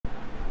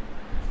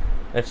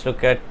Let's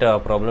look at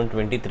problem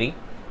 23.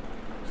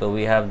 So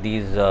we have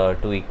these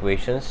two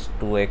equations,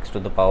 2x to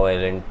the power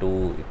ln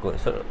 2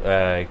 equals, so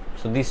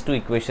these two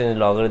equations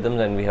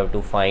logarithms, and we have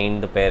to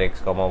find the pair x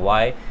comma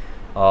y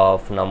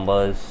of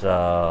numbers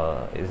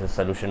is a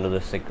solution to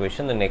this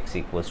equation. Then x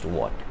equals to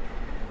what?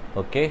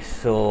 Okay,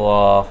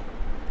 so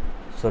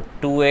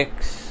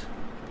 2x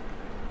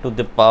to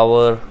the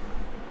power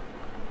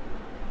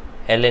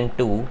ln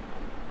 2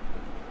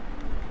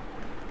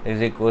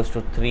 is equals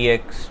to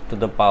 3x to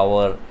the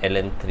power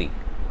ln 3.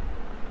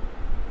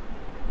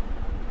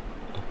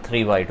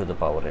 3y to the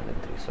power ln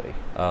 3, sorry,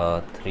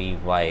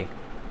 3y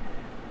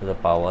to the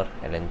power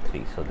ln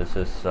 3. So this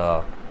is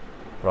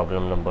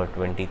problem number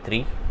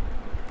 23.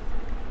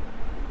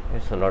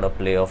 There's a lot of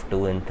play of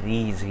 2 and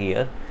 3's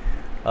here.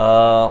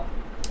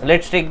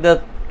 Let's take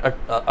the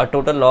a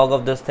total log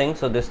of this thing.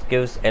 So this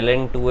gives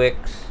ln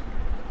 2x,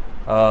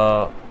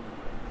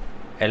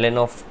 ln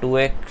of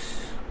 2x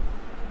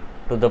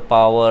to the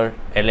power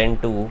ln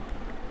 2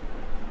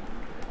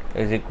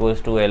 is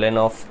equals to ln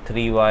of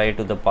 3y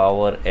to the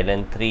power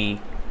ln 3,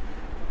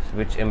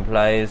 which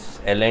implies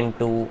ln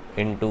 2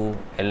 into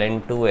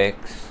ln 2x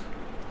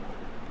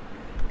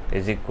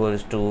is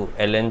equals to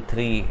ln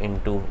 3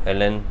 into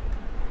ln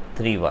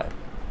 3y.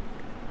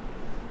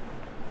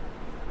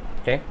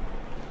 Okay,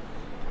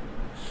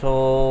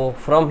 so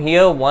from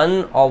here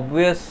one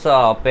obvious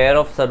pair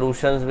of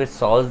solutions which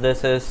solves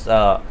this is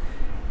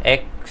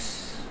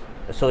x.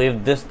 So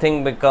if this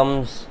thing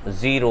becomes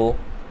 0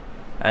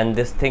 and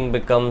this thing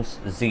becomes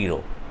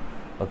 0,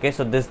 okay,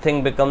 so this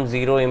thing becomes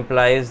 0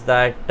 implies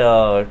that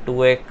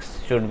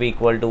 2x should be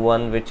equal to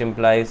 1, which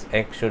implies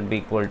x should be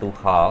equal to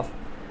half,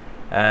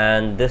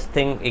 and this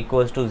thing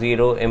equals to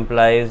 0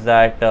 implies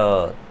that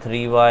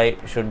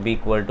 3y should be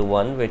equal to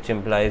 1, which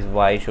implies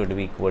y should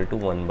be equal to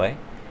 1 by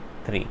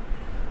 3.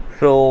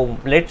 So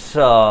let's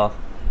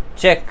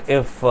check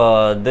if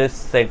this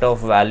set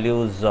of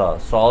values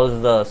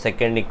solves the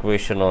second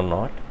equation or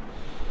not.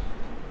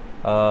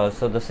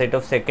 So the set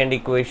of second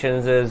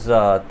equations is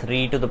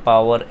 3 to the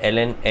power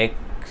ln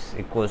x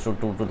equals to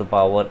 2 to the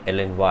power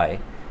ln y.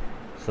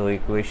 So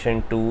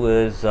equation 2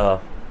 is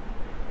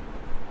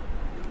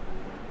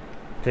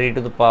 3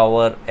 to the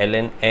power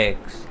ln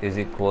x is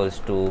equals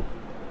to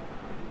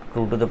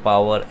 2 to the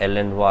power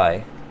ln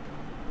y.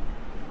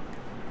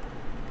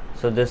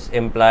 So this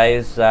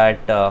implies that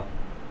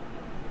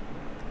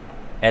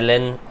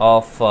ln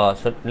of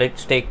so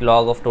let's take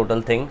log of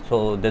total thing.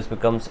 So this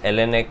becomes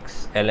ln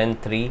x ln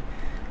 3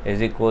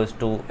 is equals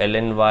to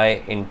ln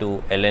y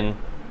into ln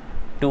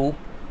 2.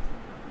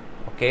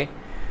 Okay,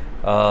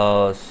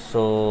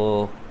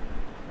 so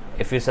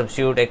if you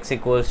substitute x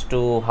equals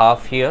to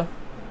half here,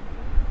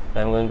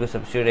 I'm going to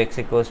substitute x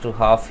equals to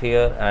half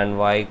here and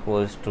y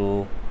equals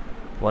to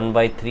 1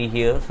 by 3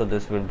 here. So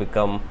this will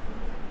become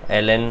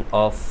ln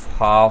of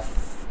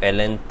half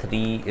ln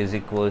 3 is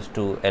equals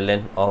to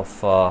ln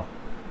of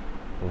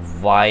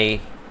y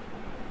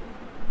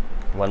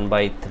 1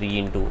 by 3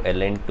 into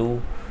ln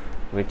 2,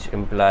 which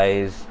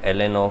implies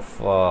ln of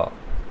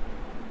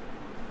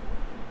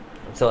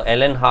so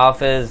ln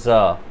half is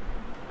 2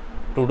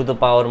 to the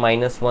power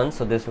minus 1,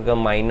 so this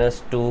becomes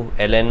minus 2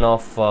 ln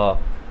of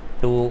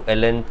 2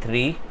 ln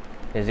 3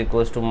 is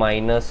equals to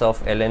minus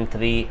of ln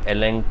 3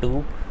 ln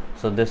 2.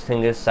 So this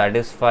thing is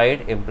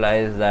satisfied,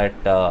 implies that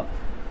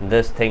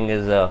this thing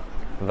is a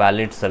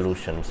valid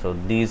solution. So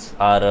these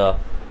are a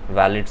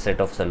valid set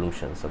of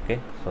solutions. Okay,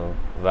 so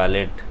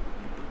valid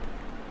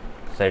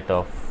set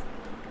of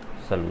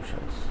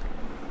solutions.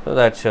 So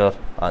that's your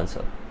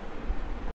answer.